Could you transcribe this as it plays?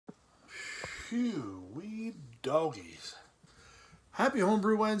Phew, we doggies. Happy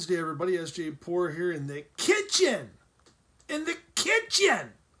Homebrew Wednesday, everybody. SJ Poor here in the kitchen.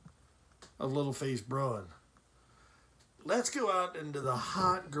 Of Little Face Brewing. Let's go out into the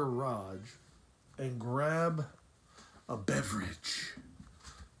hot garage and grab a beverage,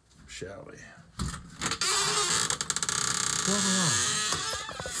 shall we?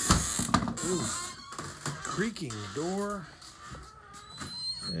 Ooh, creaking door.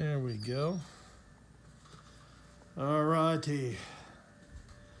 There we go. Alrighty.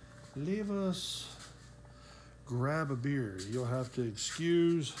 Leave us grab a beer. You'll have to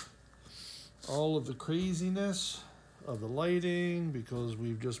excuse all of the craziness of the lighting because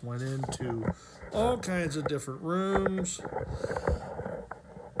we've just went into all kinds of different rooms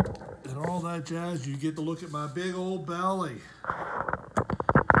and all that jazz. You get to look at my big old belly.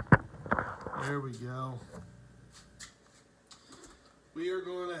 There we go. We are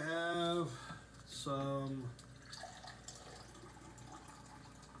going to have some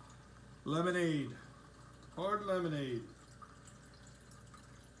lemonade, hard lemonade.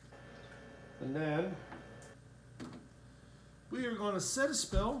 And then we are going to set a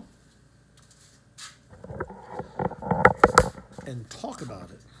spill and talk about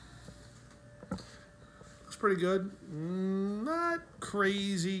it. Looks pretty good. Not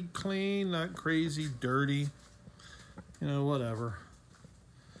crazy clean, not crazy dirty. You know, whatever.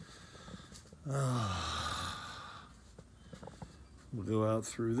 We'll go out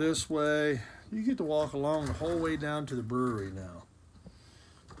through this way. You get to walk along the whole way down to the brewery now.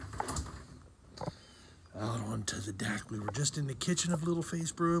 Out onto the deck. We were just in the kitchen of Little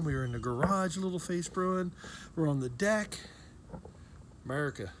Face Brewing. We were in the garage of Little Face Brewing. We're on the deck.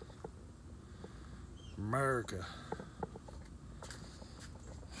 America. America.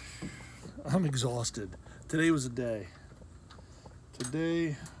 I'm exhausted. Today was a day.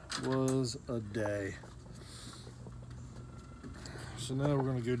 Today was a day. So now we're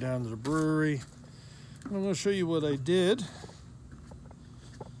going to go down to the brewery. I'm going to show you what I did.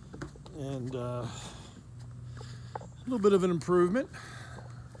 And a little bit of an improvement.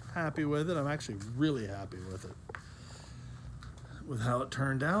 Happy with it. I'm actually really happy with it. With how it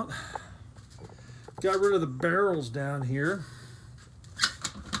turned out. Got rid of the barrels down here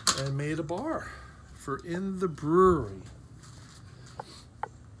and made a bar for in the brewery.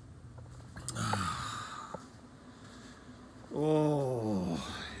 Oh,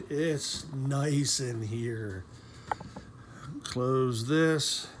 it's nice in here. Close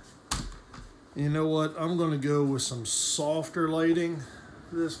this. You know what? I'm going to go with some softer lighting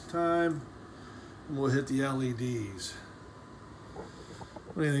this time. And we'll hit the LEDs.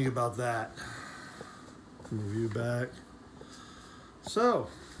 What do you think about that? Move you back. So,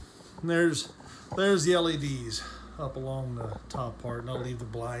 there's the LEDs up along the top part, and I'll leave the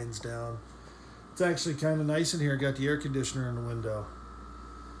blinds down. It's actually kind of nice in here. Got the air conditioner in the window.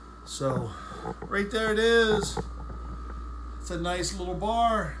 So, right there it is. It's a nice little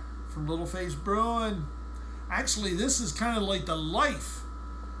bar from Little Face Brewing. Actually, this is kind of like the life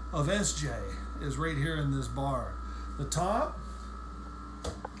of SJ is right here in this bar. The top,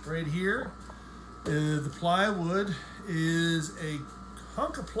 right here, the plywood is a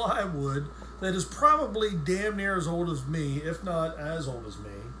hunk of plywood that is probably damn near as old as me, if not as old as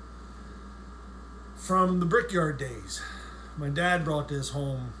me, from the brickyard days. My dad brought this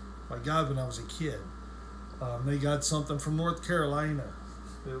home, my God, when I was a kid. They got something from North Carolina.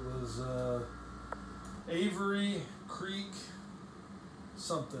 It was Avery Creek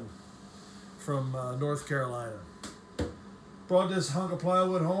something from North Carolina. Brought this hunk of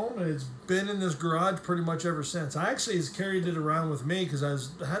plywood home, and it's been in this garage pretty much ever since. I actually has carried it around with me because I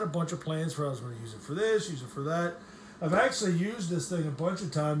had a bunch of plans for I was going to use it for this, use it for that. I've actually used this thing a bunch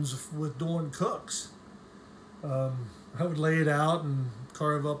of times with doing cooks. I would lay it out and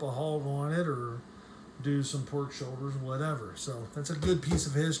carve up a hog on it or do some pork shoulders, whatever. So that's a good piece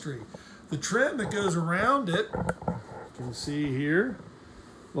of history. The trim that goes around it, you can see here,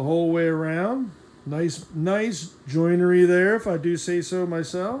 the whole way around. Nice joinery there, if I do say so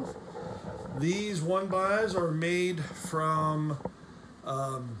myself. These one-bys are made from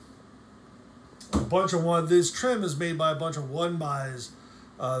a bunch of this trim is made by a bunch of one-bys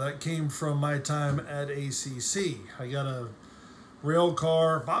that came from my time at ACC. I got a rail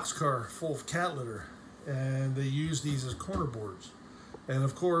car, boxcar full of cat litter, and they use these as corner boards. And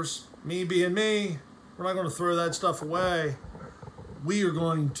of course, me being me, we're not going to throw that stuff away. We are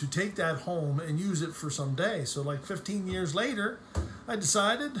going to take that home and use it for some day. So like 15 years later, I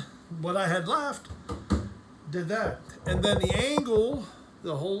decided what I had left, did that. And then the angle,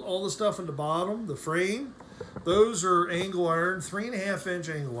 all the stuff at the bottom, the frame, those are angle iron, 3.5-inch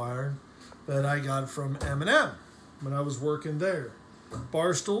angle iron. that I got from M&M when I was working there.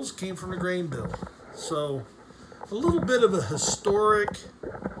 Bar stools came from the grain bill. So a little bit of a historic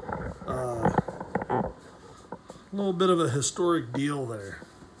deal there.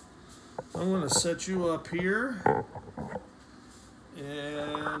 I'm going to set you up here,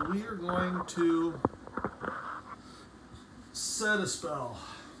 and we are going to set a spell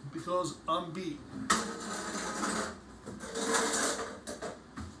because I'm beat.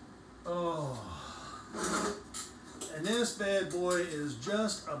 Oh, and this bad boy is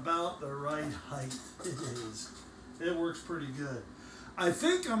just about the right height. It is. It works pretty good. I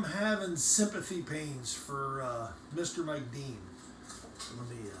think I'm having sympathy pains for Mr. Mike Dean. Let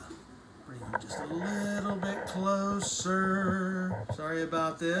me bring you just a little bit closer. Sorry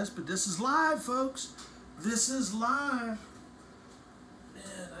about this, but this is live, folks. This is live.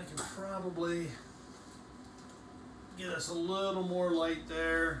 Man, I can probably get us a little more light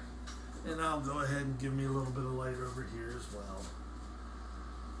there. And I'll go ahead and give me a little bit of light over here as well.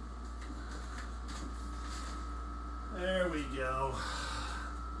 There we go.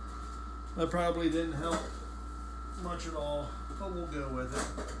 That probably didn't help much at all, but we'll go with it.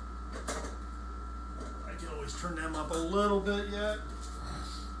 I can always turn them up a little bit yet.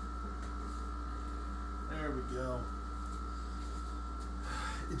 There we go.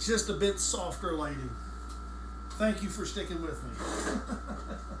 It's just a bit softer lighting. Thank you for sticking with me.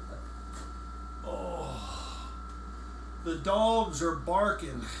 Oh, the dogs are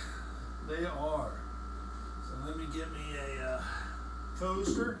barking. They are. So let me get me a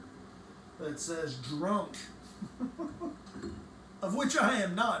coaster that says drunk, of which I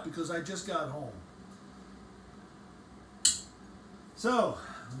am not because I just got home. So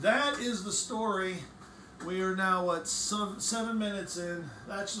that is the story. We are now, what, 7 minutes in.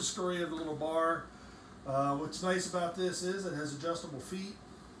 That's the story of the little bar. What's nice about this is it has adjustable feet.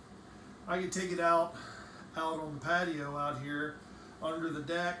 I can take it out on the patio out here under the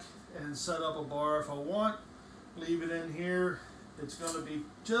deck and set up a bar if I want. Leave it in here. It's going to be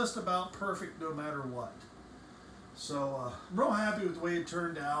just about perfect no matter what. So I'm real happy with the way it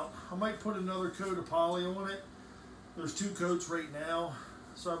turned out. I might put another coat of poly on it. There's 2 coats right now,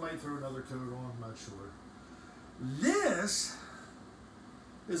 so I might throw another coat on. I'm not sure. This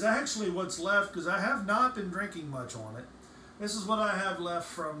is actually what's left because I have not been drinking much on it. This is what I have left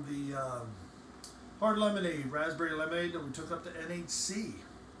from the hard lemonade, raspberry lemonade that we took up to NHC.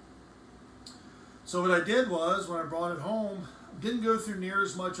 So what I did was, when I brought it home, didn't go through near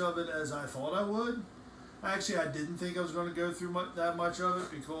as much of it as I thought I would. Actually, I didn't think I was going to go through that much of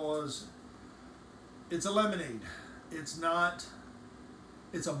it because it's a lemonade. It's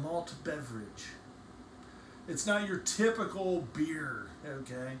a malt beverage. It's not your typical beer,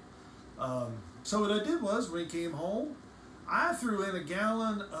 okay? So what I did was, when it came home, I threw in a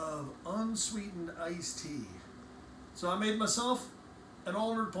gallon of unsweetened iced tea. So I made myself an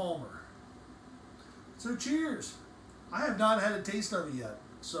Arnold Palmer. So cheers. I have not had a taste of it yet.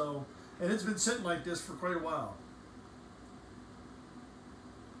 So, and it's been sitting like this for quite a while.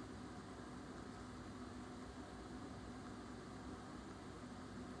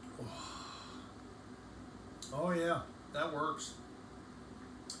 Oh yeah, that works.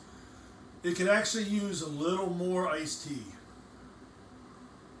 It could actually use a little more iced tea.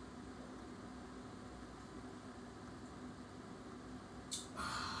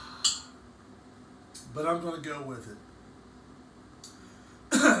 But I'm going to go with it.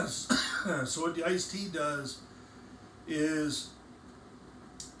 So what the iced tea does is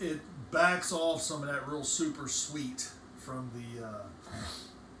it backs off some of that real super sweet from the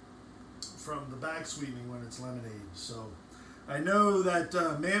back sweetening when it's lemonade. So I know that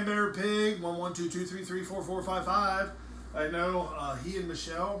Man Bear Pig 11223344455. I know he and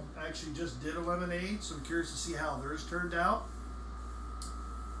Michelle actually just did a lemonade, so I'm curious to see how theirs turned out.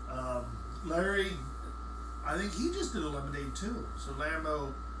 Larry, I think he just did a lemonade too. So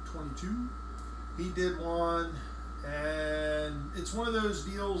Lambo 22, he did one, and it's one of those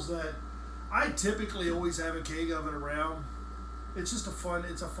deals that I typically always have a keg of it around. It's just a fun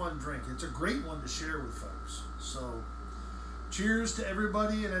drink. It's a great one to share with folks. So cheers to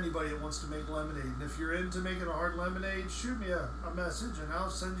everybody and anybody that wants to make lemonade. And if you're into making a hard lemonade, shoot me a message and I'll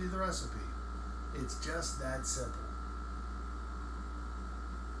send you the recipe. It's just that simple.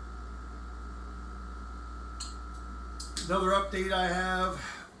 Another update I have,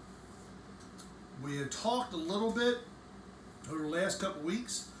 we had talked a little bit over the last couple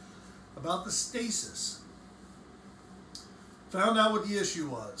weeks about the stasis. Found out what the issue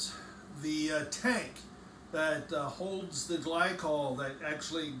was. The tank that holds the glycol that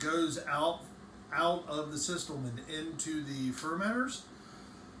actually goes out of the system and into the fermenters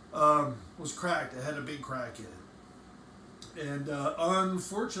was cracked. It had a big crack in it. And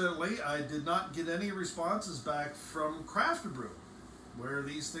unfortunately, I did not get any responses back from Homebrew, where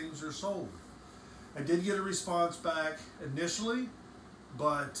these things are sold. I did get a response back initially,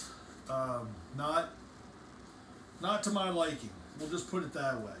 but not to my liking. We'll just put it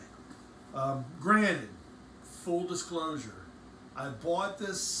that way. Granted, full disclosure, I bought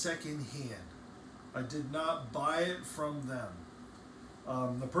this secondhand. I did not buy it from them.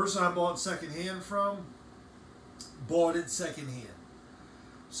 The person I bought secondhand from bought it secondhand.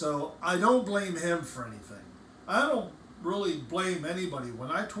 So I don't blame him for anything. I don't really blame anybody.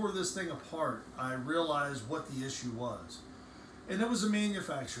 When I tore this thing apart, I realized what the issue was. And it was a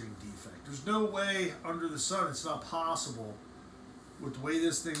manufacturing defect. There's no way under the sun, it's not possible with the way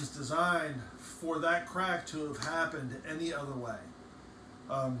this thing's designed for that crack to have happened any other way.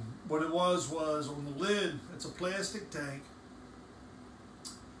 What it was on the lid, it's a plastic tank,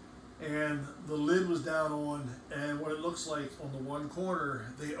 and the lid was down on, and what it looks like on the one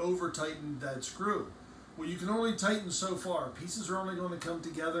corner, they over tightened that screw. Well, you can only tighten so far. Pieces are only going to come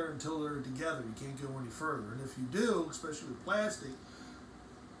together until they're together. You can't go any further. And if you do, especially with plastic,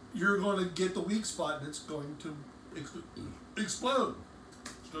 you're going to get the weak spot and it's going to explode.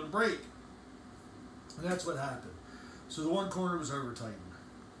 It's going to break. And that's what happened. So the one corner was over tightened.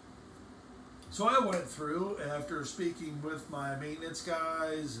 So I went through, after speaking with my maintenance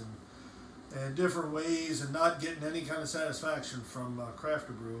guys and different ways and not getting any kind of satisfaction from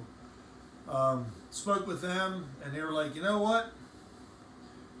Homebrew, spoke with them, and they were like, you know what?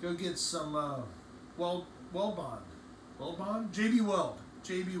 Go get some Weld Bond. JB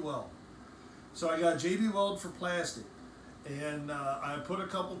Weld. So I got JB Weld for plastic, and I put a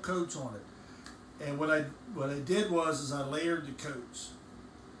couple coats on it. And what I did was I layered the coats,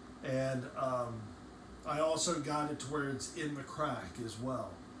 and I also got it to where it's in the crack as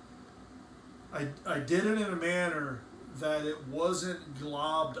well. I did it in a manner that it wasn't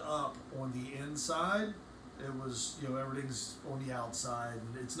globbed up on the inside. It was, everything's on the outside,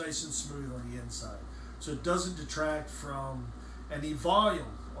 and it's nice and smooth on the inside. So it doesn't detract from any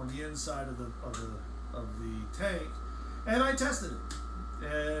volume on the inside of the tank. And I tested it,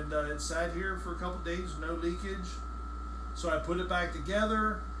 and it sat here for a couple days, no leakage. So I put it back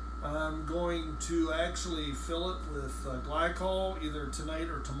together. I'm going to actually fill it with glycol either tonight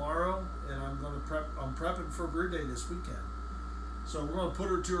or tomorrow, and I'm prepping for brew day this weekend. So we're going to put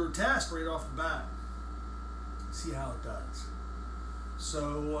her to her test right off the bat, see how it does.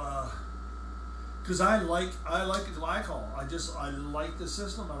 So, because I like the glycol, I like the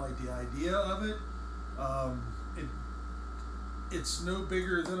system. I like the idea of it. It's no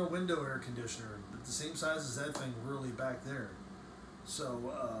bigger than a window air conditioner, but the same size as that thing really back there.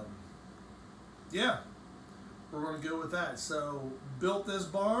 So, yeah, we're going to go with that. So, built this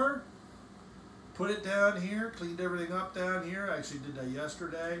bar, put it down here, cleaned everything up down here. I actually did that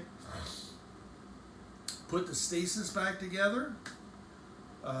yesterday. Put the stasis back together.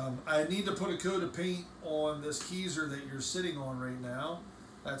 I need to put a coat of paint on this keezer that you're sitting on right now.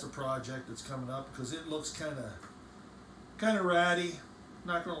 That's a project that's coming up because it looks kind of ratty,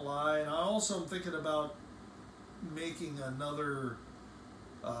 not going to lie. And I also am thinking about making another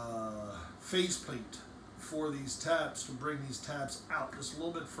faceplate for these taps to bring these taps out just a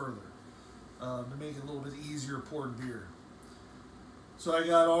little bit further to make it a little bit easier pouring beer. So I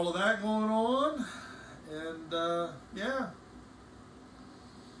got all of that going on, and yeah,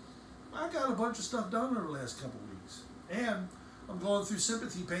 I got a bunch of stuff done over the last couple weeks, and I'm going through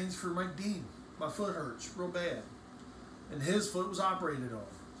sympathy pains for Mike Dean. My foot hurts real bad, and his foot was operated on.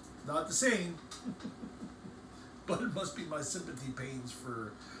 Not the same. But it must be my sympathy pains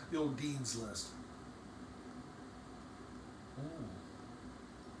for the old Dean's List. Ooh.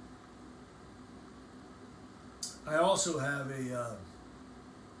 I also have a,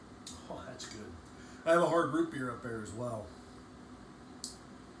 oh, that's good. I have a hard root beer up there as well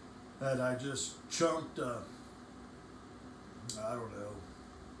that I just chunked, I don't know.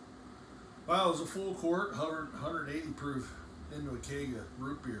 Wow, it was a full quart, 180 proof into a keg of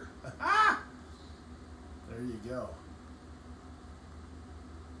root beer. There you go.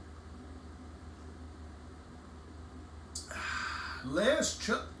 Last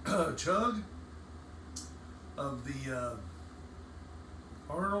chug of the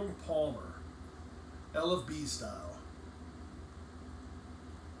Arnold Palmer LFB style.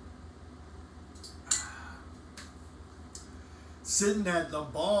 Sitting at the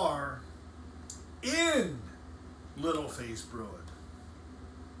bar in Little Face Brewing.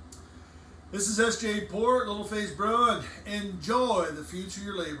 This is SJ Port, Little Face Brewing. Enjoy the future of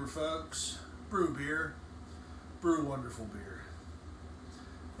your labor, folks. Brew beer. Brew wonderful beer.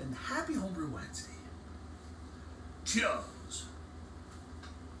 and happy Homebrew Wednesday. Cheers.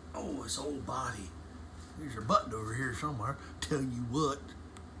 Oh, it's old body. There's a button over here somewhere. Tell you what.